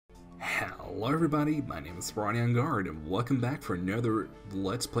Hello everybody, my name is Ronja Engarde, and welcome back for another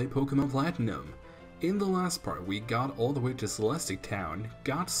Let's Play Pokemon Platinum. In the last part, we got all the way to Celestic Town,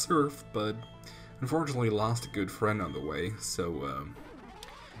 got Surf, but unfortunately lost a good friend on the way, so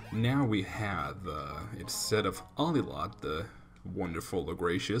now we have, instead of Olilot, the wonderful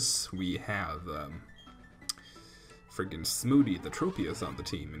Logracious, we have friggin' Smoothie, the Tropius, on the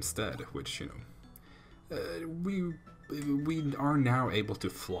team instead, which, you know, we are now able to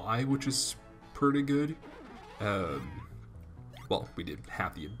fly, which is pretty good. Well, we did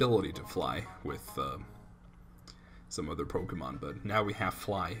have the ability to fly with some other Pokemon, but now we have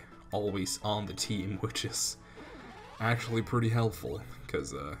Fly always on the team, which is actually pretty helpful,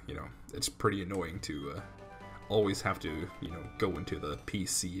 because, you know, it's pretty annoying to always have to, you know, go into the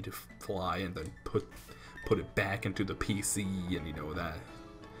PC to fly and then put it back into the PC, and, you know,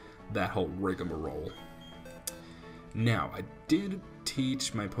 that whole rigmarole. Now, I did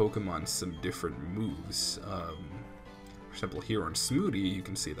teach my Pokemon some different moves. For example, here on Smoothie, you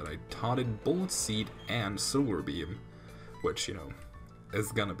can see that I taught it Bullet Seed and Solar Beam, which, you know,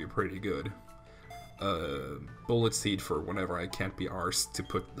 is gonna be pretty good. Bullet Seed for whenever I can't be arsed to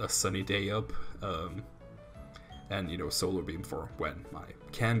put a sunny day up, and, you know, Solar Beam for when I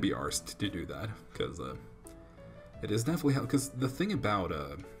can be arsed to do that, because it is definitely helpful. Because the thing about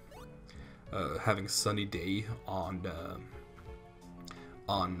having sunny day on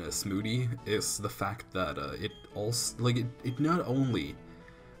Smoothie is the fact that it also, like, it not only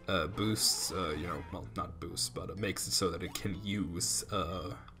boosts, you know, well, not boosts, but it makes it so that it can use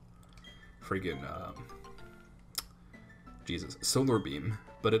friggin' Jesus, Solar Beam,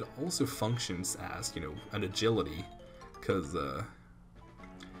 but it also functions as, you know, an agility, because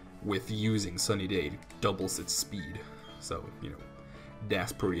with using Sunny Day, it doubles its speed, so, you know,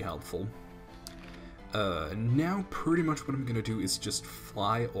 that's pretty helpful. Now pretty much what I'm gonna do is just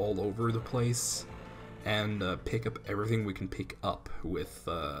fly all over the place and pick up everything we can pick up with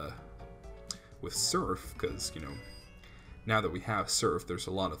Surf, because, you know, now that we have Surf, there's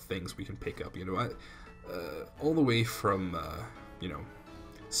a lot of things we can pick up, you know, all the way from, you know,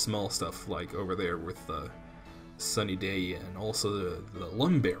 small stuff like over there with Sunny Day, and also the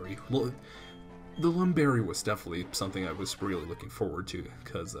Lumberry. The Lumberry was definitely something I was really looking forward to,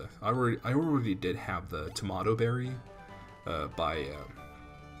 because I already did have the Tomato Berry by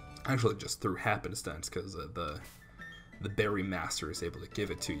actually just through happenstance, because the Berry Master is able to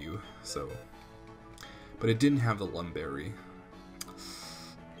give it to you. So, but it didn't have the Lumberry.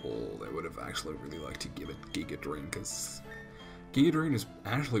 Oh, I would have actually really liked to give it Giga Drain, because Giga Drain is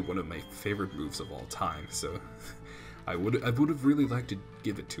actually one of my favorite moves of all time. So, I would have really liked to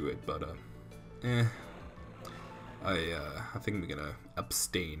give it to it, but I think I'm gonna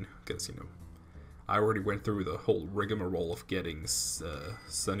abstain, because, you know, I already went through the whole rigmarole of getting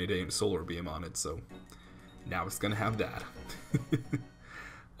Sunny Day and Solar Beam on it, so now it's gonna have that.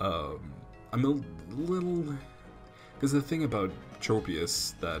 I'm a little, because the thing about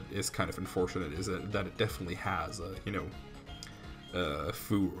Tropius that is kind of unfortunate is that it definitely has a, you know,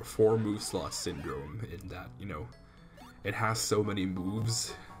 4 move slot syndrome, in that, you know, it has so many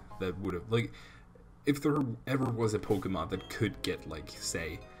moves that would have, like, if there ever was a Pokemon that could get, like,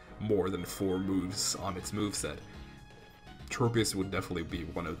 say, more than 4 moves on its moveset, Tropius would definitely be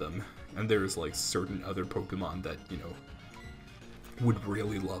one of them. And there's, like, certain other Pokemon that, you know, would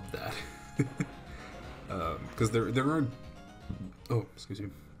really love that. Because there are, oh, excuse me,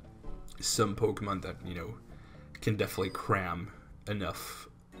 some Pokemon that, you know, can definitely cram enough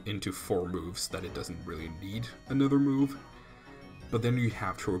into 4 moves that it doesn't really need another move. But then you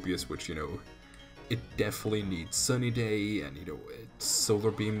have Tropius, which, you know, it definitely needs Sunny Day, and, you know,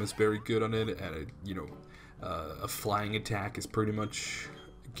 Solar Beam is very good on it, and, you know, a flying attack is pretty much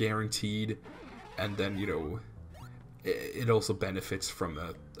guaranteed, and then, you know, it also benefits from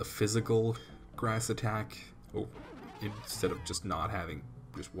a physical grass attack, instead of just not having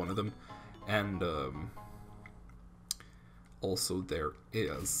just one of them, and also there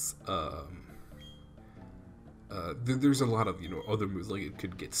is, there's a lot of, you know, other moves, like it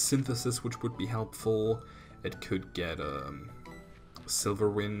could get Synthesis, which would be helpful. It could get Silver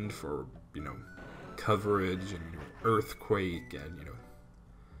Wind for, you know, coverage, and, you know, Earthquake, and, you know,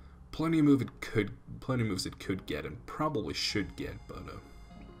 plenty of moves it could get, and probably should get, but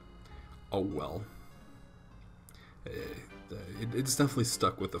oh well. It's definitely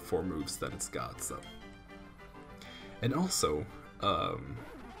stuck with the 4 moves that it's got, so. And also,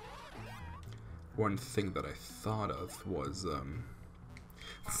 one thing that I thought of was,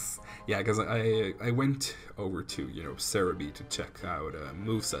 yeah, because I went over to, you know, Cerebi to check out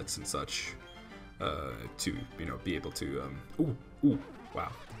movesets and such, to, you know, be able to, ooh,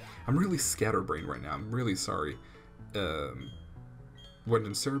 wow. I'm really scatterbrained right now. I'm really sorry. Went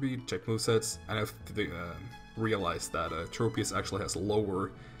in Serbi, checked movesets, and I've realized that Tropius actually has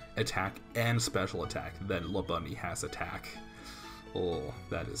lower attack and special attack than Labunny has attack. Oh,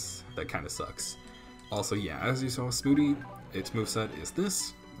 that kind of sucks. Also, yeah, as you saw, Smoothie, its moveset is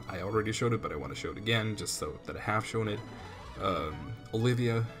this. I already showed it, but I want to show it again, just so that I have shown it.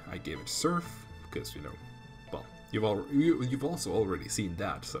 Olivia, I gave it Surf, because, you know, well, you've also already seen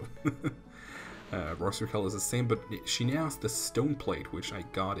that, so... Rosterkel is the same, but she now has the Stone Plate, which I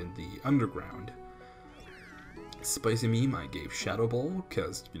got in the Underground. Spicy Meme, I gave Shadow Ball,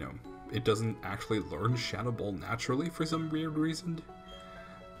 because, you know, it doesn't actually learn Shadow Ball naturally for some weird reason.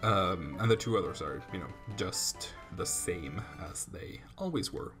 And the two others are, you know, just the same as they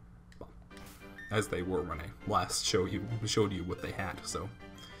always were. Well, as they were when I last showed you what they had, so.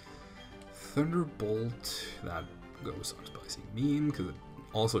 Thunderbolt, that goes on Spicy Meme, because it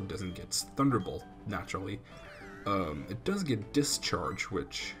also doesn't get Thunderbolt naturally. It does get Discharge,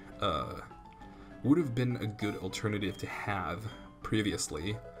 which would have been a good alternative to have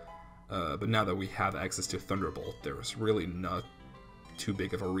previously, but now that we have access to Thunderbolt, there's really not too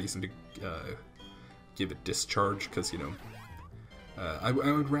big of a reason to give it Discharge, because, you know, I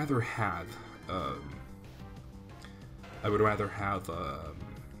would rather have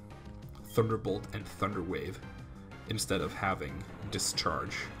Thunderbolt and Thunderwave instead of having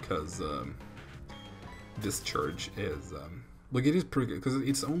Discharge, because Discharge is like, it is pretty good because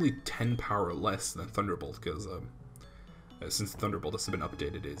it's only 10 power less than Thunderbolt, because since Thunderbolt has been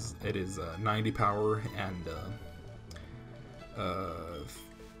updated, it is 90 power, and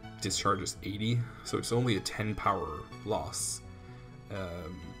Discharge is 80, so it's only a 10 power loss,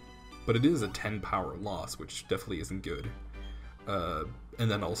 but it is a 10 power loss, which definitely isn't good. And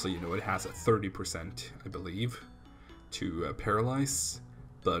then also, you know, it has a 30%, I believe, to paralyze,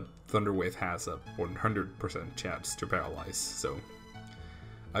 but Thunderwave has a 100% chance to paralyze, so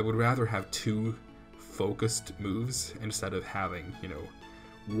I would rather have two focused moves instead of having, you know,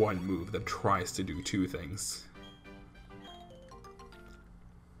 one move that tries to do two things.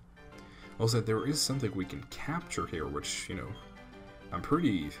 Also, there is something we can capture here, which, you know, I'm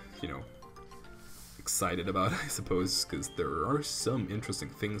pretty, you know, excited about, I suppose, because there are some interesting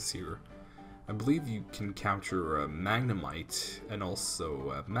things here. I believe you can capture Magnemite and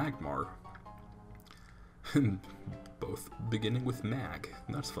also Magmar. Both beginning with Mag.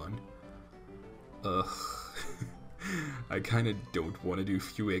 That's fun. Ugh. I kind of don't want to do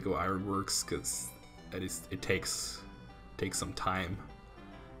Fuego Ironworks because it takes some time.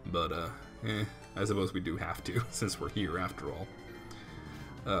 But I suppose we do have to since we're here after all.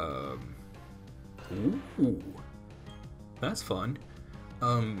 Ooh, that's fun.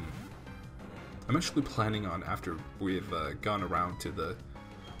 I'm actually planning on, after we've gone around to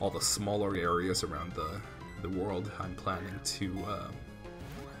all the smaller areas around the world, I'm planning to,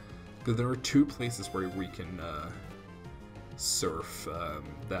 because there are two places where we can surf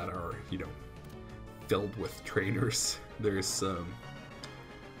that are, you know, filled with trainers. There's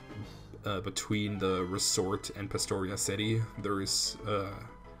between the resort and Pastoria City, there is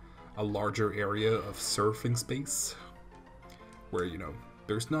a larger area of surfing space where, you know,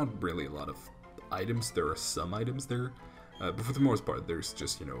 there's not really a lot of items. There are some items there, but for the most part, there's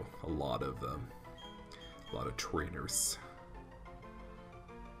just, you know, a lot of trainers.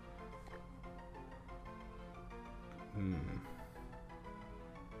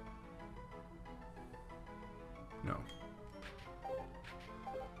 No.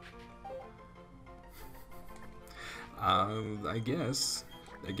 I guess,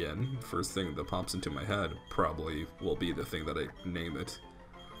 again, first thing that pops into my head probably will be the thing that I name it.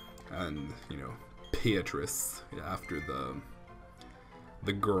 And, you know, Beatrice, after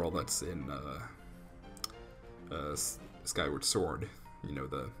the girl that's in Skyward Sword. You know,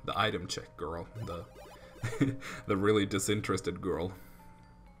 the item check girl, the really disinterested girl.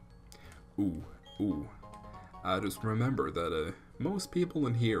 Ooh. I just remember that most people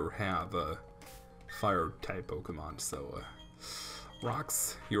in here have fire type Pokemon, so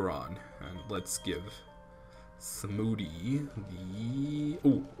Rox, you're on, and let's give Smoothie the...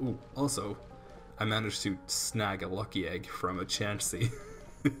 Ooh, also, I managed to snag a Lucky Egg from a Chansey.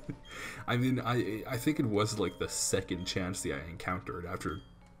 I mean, I think it was like the second Chansey I encountered after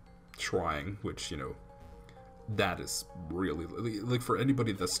trying, which, you know, that is really... Like, for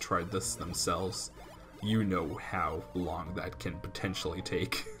anybody that's tried this themselves, you know how long that can potentially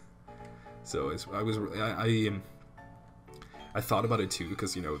take. So, I thought about it too,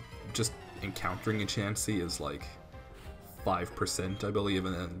 because, you know, just encountering a Chansey is like 5%, I believe,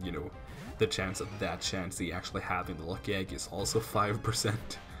 and then, you know, the chance of that Chansey actually having the Lucky Egg is also 5%.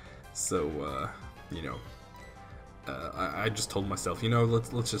 So, you know, I just told myself, you know,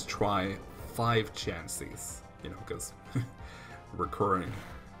 let's just try 5 chances, you know, because recurring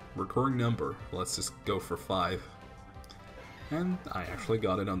number, let's just go for 5. And I actually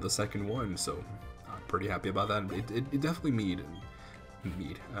got it on the second one, so I'm pretty happy about that. It definitely made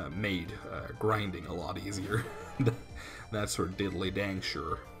grinding a lot easier. That's for diddly dang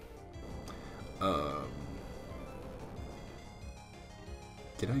sure.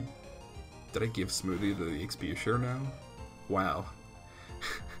 Did I give Smoothie the XP share now? Wow.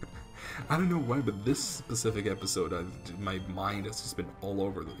 I don't know why, but this specific episode, my mind has just been all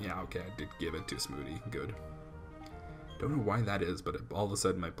over the... Yeah, okay, I did give it to Smoothie. Good. Don't know why that is, but all of a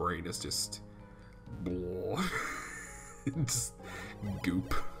sudden my brain is just... just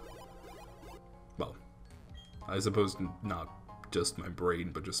goop. Well, I suppose not just my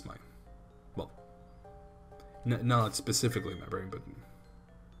brain, but just my... Well, not specifically my brain, but...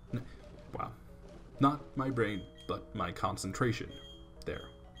 Wow. Not my brain, but my concentration. There.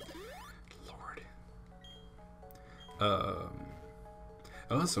 Lord.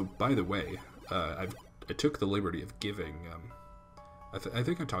 Also, by the way, I took the liberty of giving, I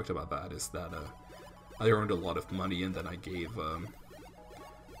think I talked about that, is that, I earned a lot of money and then I gave,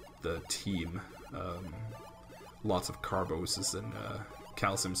 the team, lots of carboses and,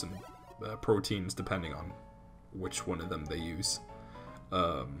 calciums and, proteins, depending on which one of them they use.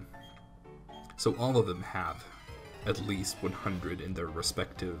 So all of them have at least 100 in their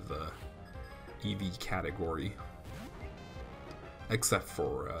respective EV category, except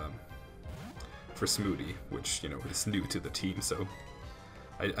for Smoothie, which, you know, is new to the team. So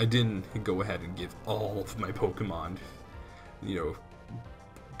I didn't go ahead and give all of my Pokemon, you know,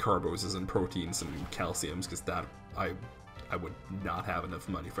 carboses and proteins and calciums, because that I would not have enough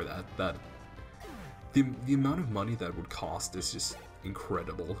money for that. The amount of money that would cost is just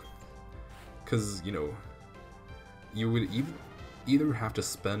incredible. Because, you know, you would either have to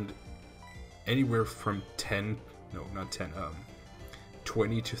spend anywhere from 20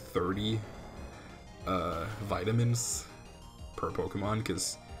 to 30 vitamins per Pokemon,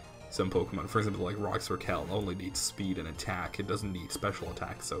 because some Pokemon, for example, like Roxorkel, only needs speed and attack. It doesn't need special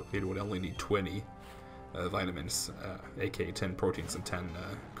attack, so it would only need 20 vitamins, aka 10 proteins and 10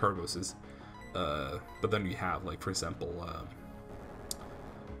 carboses. But then you have, like, for example,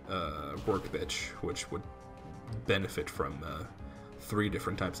 Work Bitch, which would benefit from 3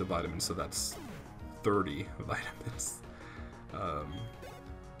 different types of vitamins, so that's 30 vitamins.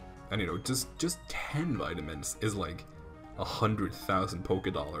 And, you know, just 10 vitamins is like 100,000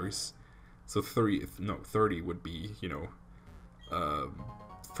 Pokédollars. So 30 would be, you know,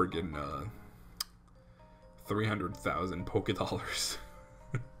 friggin' 300,000 Pokédollars.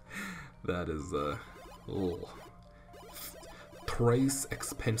 That is tres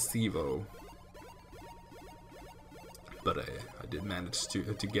expensivo. But I did manage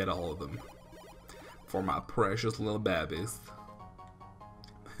to get all of them for my precious little babies.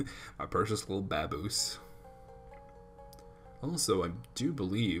 My precious little baboos. Also, I do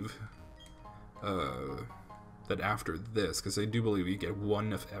believe that after this, because I do believe you get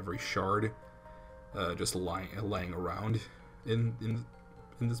 1 of every shard just lying around in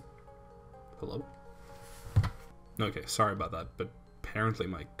this. Hello? Okay, sorry about that, but apparently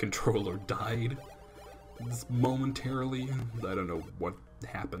my controller died momentarily. I don't know what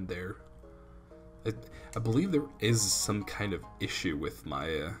happened there. I believe there is some kind of issue with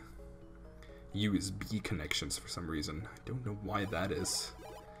my USB connections for some reason. I don't know why that is.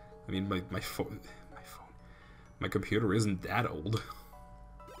 I mean, my computer isn't that old,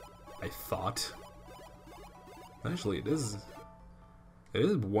 I thought. Actually, it is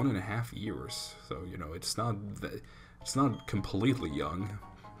 1.5 years, so, you know, it's not completely young,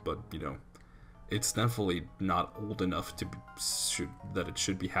 but, you know, it's definitely not old enough to that it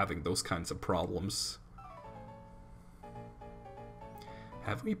should be having those kinds of problems.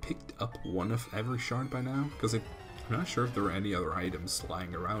 Have we picked up 1 of every shard by now? Because I'm not sure if there are any other items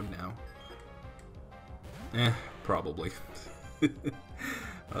lying around now. Probably.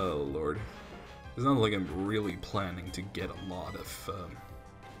 Oh lord. It's not like I'm really planning to get a lot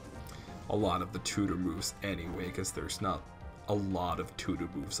of the tutor moves anyway, because there's not a lot of tutor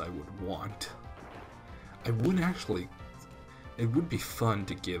moves I would want. I would actually... It would be fun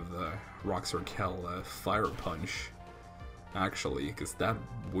to give Roxorkel Fire Punch, actually, because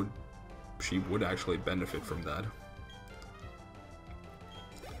she would actually benefit from that.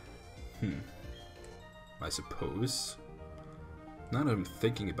 I suppose. Now that I'm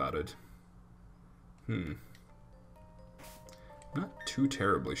thinking about it. Not too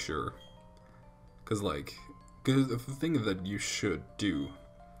terribly sure. Because the thing that you should do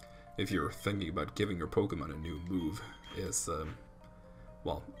if you're thinking about giving your Pokemon a new move, is,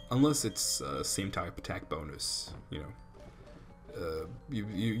 well, unless it's same type attack bonus, you know,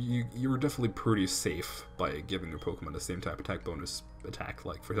 you're definitely pretty safe by giving your Pokemon the same type attack bonus attack.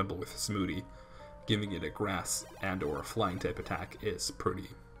 Like, for example, with Smoothie, giving it a grass and or a flying type attack is pretty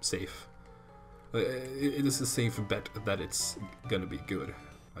safe. It is a safe bet that it's gonna be good,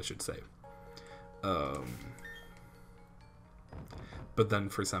 I should say. But then,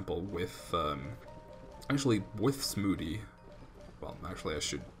 for example, with actually with Smoothie, well, actually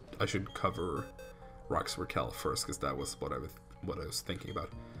I should cover Rocks Raquel first, because that was what I was thinking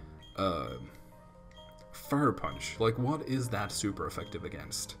about. Fire Punch, like, what is that super effective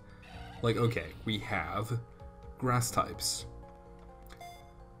against? Like, okay, we have grass types,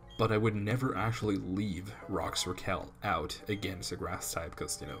 but I would never actually leave Rocks Raquel out against a grass type,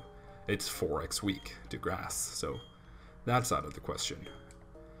 because, you know, it's 4x weak to grass, so that's out of the question.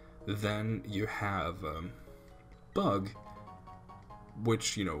 Then you have Bug,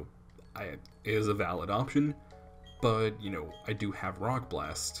 which, you know, is a valid option, but, you know, I do have Rock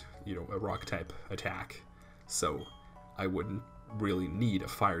Blast, you know, a rock type attack, so I wouldn't really need a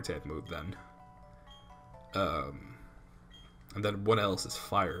fire type move then. And then what else is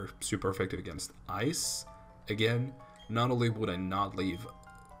fire? Super effective against ice. Again, not only would I not leave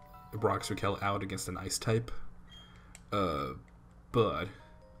Rocks Raquel out against an ice type, but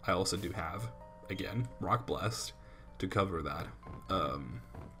I also do have, again, Rock Blast to cover that.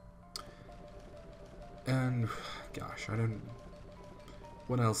 And, gosh, I don't...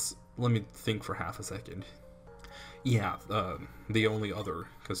 What else? Let me think for half a second. Yeah, the only other,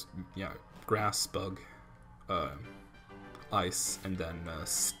 because, yeah, Grass, Bug, Ice, and then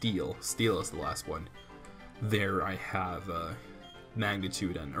Steel. Steel is the last one. There I have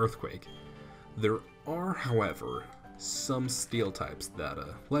Magnitude and Earthquake. There are, however, some Steel types that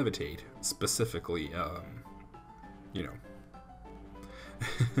levitate, specifically, you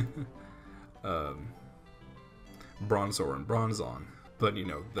know, Bronzor and Bronzong, but, you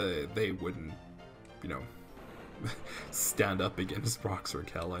know, they wouldn't, you know, stand up against Rocks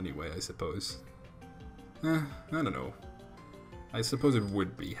Raquel anyway, I suppose. I don't know. I suppose it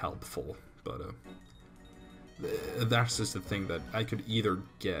would be helpful, but that's just the thing that I could either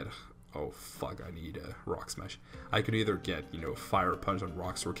get... Oh, fuck, I need a Rock Smash. I could either get, you know, Fire Punch on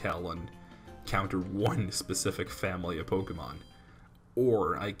Rocks Raquel and counter one specific family of Pokemon,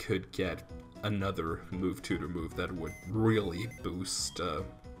 or I could get another move tutor move that would really boost the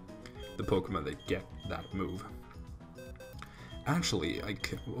Pokemon that get that move. Actually, I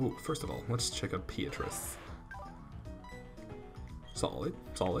can... Oh, first of all, let's check out Beatrice. Solid,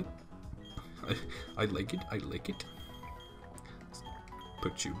 solid. I like it, I like it.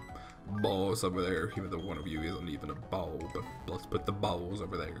 Put you balls over there, even though one of you isn't even a ball, but let's put the balls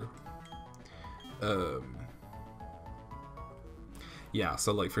over there. Yeah,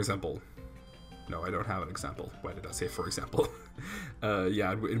 so like, for example... No, I don't have an example. Why did I say for example?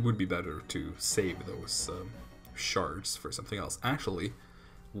 Yeah, it would be better to save those shards for something else. Actually,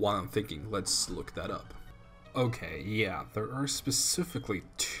 while I'm thinking, let's look that up. Okay, yeah, there are specifically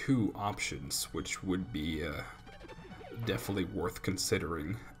two options which would be definitely worth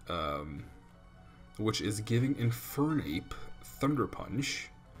considering, which is giving Infernape Thunder Punch,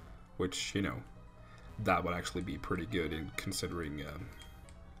 which, you know, that would actually be pretty good in considering,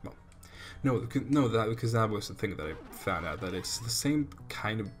 well, no, because that was the thing that I found out, that it's the same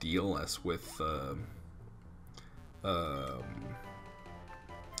kind of deal as with,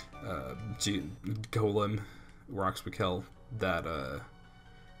 Golem, Rocks Raquel, that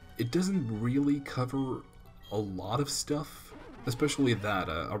it doesn't really cover a lot of stuff, especially that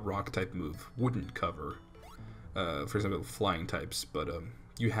a rock type move wouldn't cover. For example, flying types, but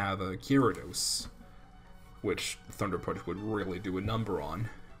you have Gyarados, which Thunder Punch would really do a number on.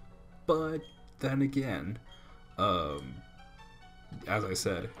 But then again, as I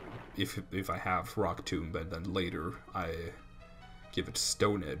said, if I have Rock Tomb, but then later I give it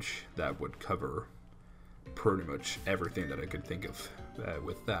Stone Edge, that would cover pretty much everything that I could think of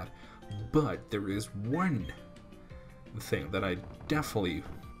with that. But there is one thing that I definitely,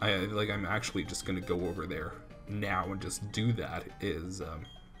 I'm actually just gonna go over there now and just do that, is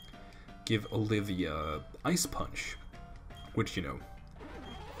give Olivia Ice Punch, which, you know,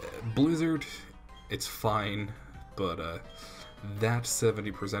 Blizzard, it's fine, but that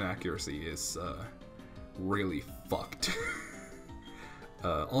 70% accuracy is really fucked.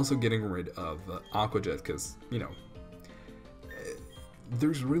 Also getting rid of Aqua Jet, because, you know,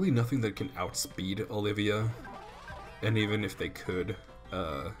 there's really nothing that can outspeed Olivia, and even if they could,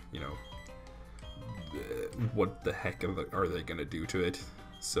 you know, what the heck are they gonna do to it?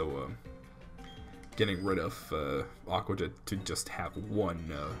 so getting rid of Aqua to just have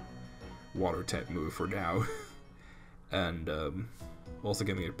one water type move for now. And also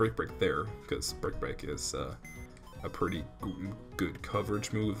getting a Brick Break there, because Brick Break is a pretty good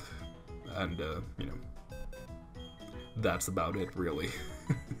coverage move, and you know, that's about it really.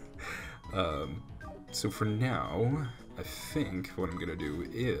 So for now, I think what I'm gonna do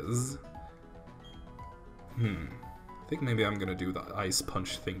is, I think maybe I'm gonna do the Ice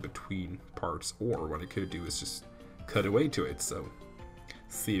Punch thing between parts, or what I could do is just cut away to it, so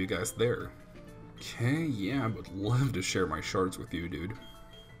see you guys there. Okay, yeah, I would love to share my shards with you, dude.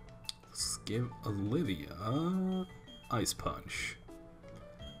 Let's give Olivia Ice Punch,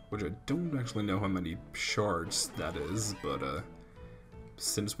 which I don't actually know how many shards that is, but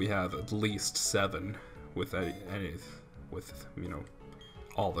since we have at least 7 with you know,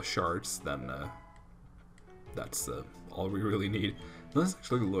 all the shards, then that's all we really need. Let's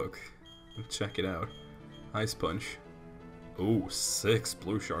actually look and check it out. Ice Punch. Oh, 6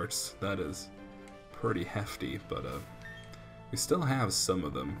 blue shards. That is pretty hefty, but we still have some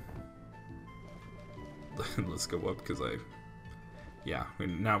of them. Let's go up, because yeah, I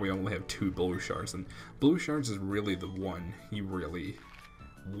mean, now we only have 2 blue shards, and blue shards is really the one you really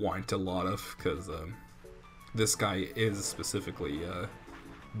want a lot of, because this guy is specifically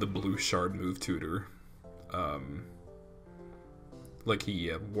the blue shard move tutor. Like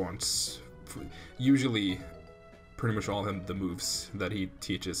he wants, usually pretty much all of the moves that he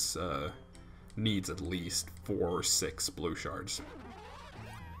teaches needs at least 4 or 6 blue shards.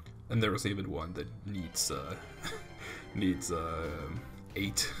 And there was even one that needs needs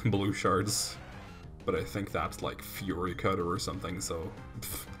 8 blue shards, but I think that's like Fury Cutter or something, so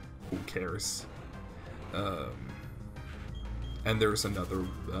who cares? And there's another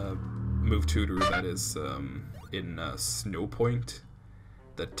move tutor that is in Snow Point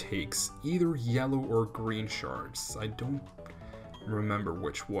that takes either yellow or green shards. I don't remember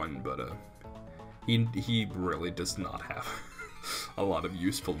which one, but he really does not have a lot of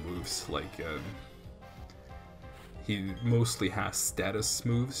useful moves. Like he mostly has status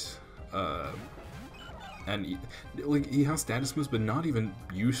moves, and he has status moves, but not even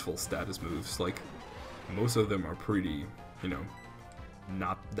useful status moves. Like most of them are pretty, you know,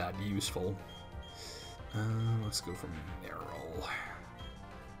 not that useful. Let's go for Meryl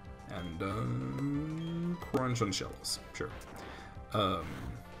and Crunch on Shellos, sure.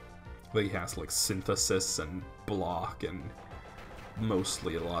 But he has like Synthesis and Block and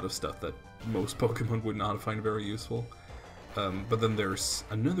mostly a lot of stuff that most Pokemon would not find very useful. But then there's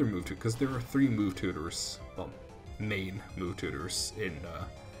another move tutor, because there are 3 move tutors, well, main move tutors in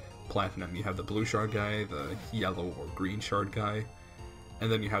Platinum. You have the blue shard guy, the yellow or green shard guy,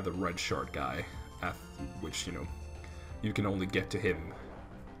 and then you have the red shard guy, which, you know, you can only get to him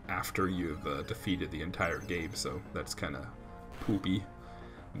after you've defeated the entire game, so that's kind of poopy.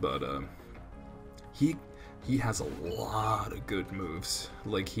 But he has a lot of good moves.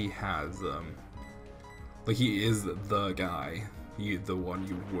 Like he has like he is the guy, the one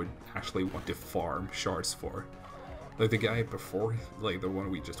you would actually want to farm shards for. Like the guy before, like the one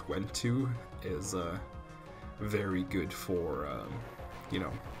we just went to, is very good for you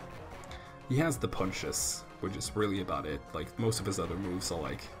know, he has the punches, which is really about it. Like most of his other moves are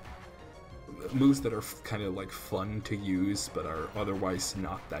like moves that are kind of like fun to use, but are otherwise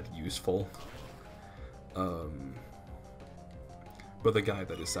not that useful. But the guy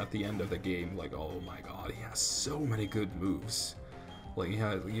that is at the end of the game, like, oh my god, he has so many good moves. Like he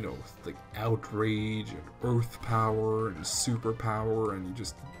has, you know, like Outrage and Earth Power and Super Power, and you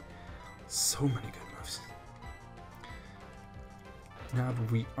just so many good moves. Now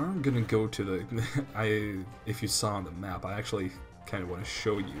we are gonna go to the if you saw on the map, I actually kind of want to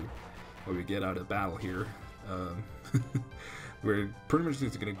show you when we get out of battle here. We're pretty much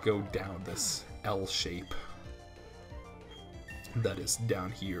just gonna go down this L shape that is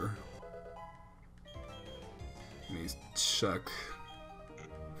down here. Let me check.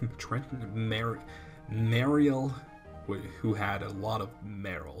 Trenton Mariel, who had a lot of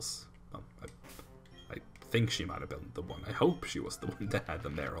Merrills. I think she might have been the one. I hope she was the one that had the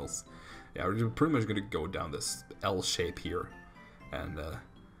Merrills. Yeah, we're pretty much gonna go down this L shape here, and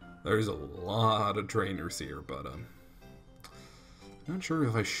there's a lot of trainers here, but not sure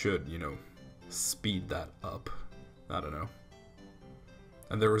if I should, you know, speed that up. I don't know.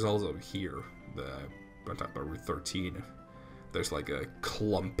 And there was also here, on top of Route 13, there's like a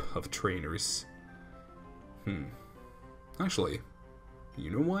clump of trainers. Actually,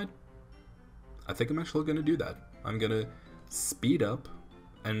 you know what? I think I'm actually gonna do that. I'm gonna speed up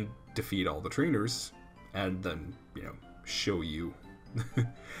and defeat all the trainers, and then, you know, show you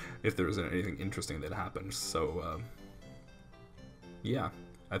if there isn't anything interesting that happens. So, yeah,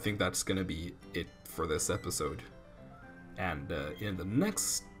 I think that's gonna be it for this episode. And in the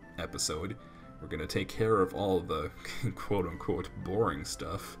next episode, we're gonna take care of all the quote-unquote boring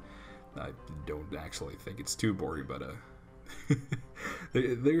stuff. I don't actually think it's too boring, but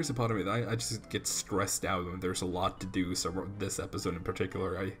there's a part of me that I just get stressed out when there's a lot to do. So this episode in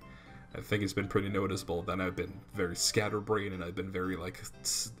particular, I think it's been pretty noticeable that I've been very scatterbrained and I've been very like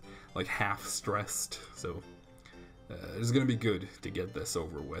half stressed. So it's gonna be good to get this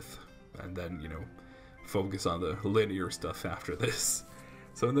over with, and then, you know, focus on the linear stuff after this.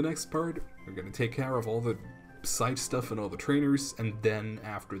 So in the next part, we're gonna take care of all the side stuff and all the trainers, and then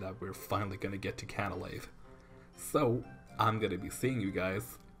after that we're finally gonna get to Canalave. So I'm gonna be seeing you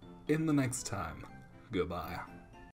guys in the next time. Goodbye.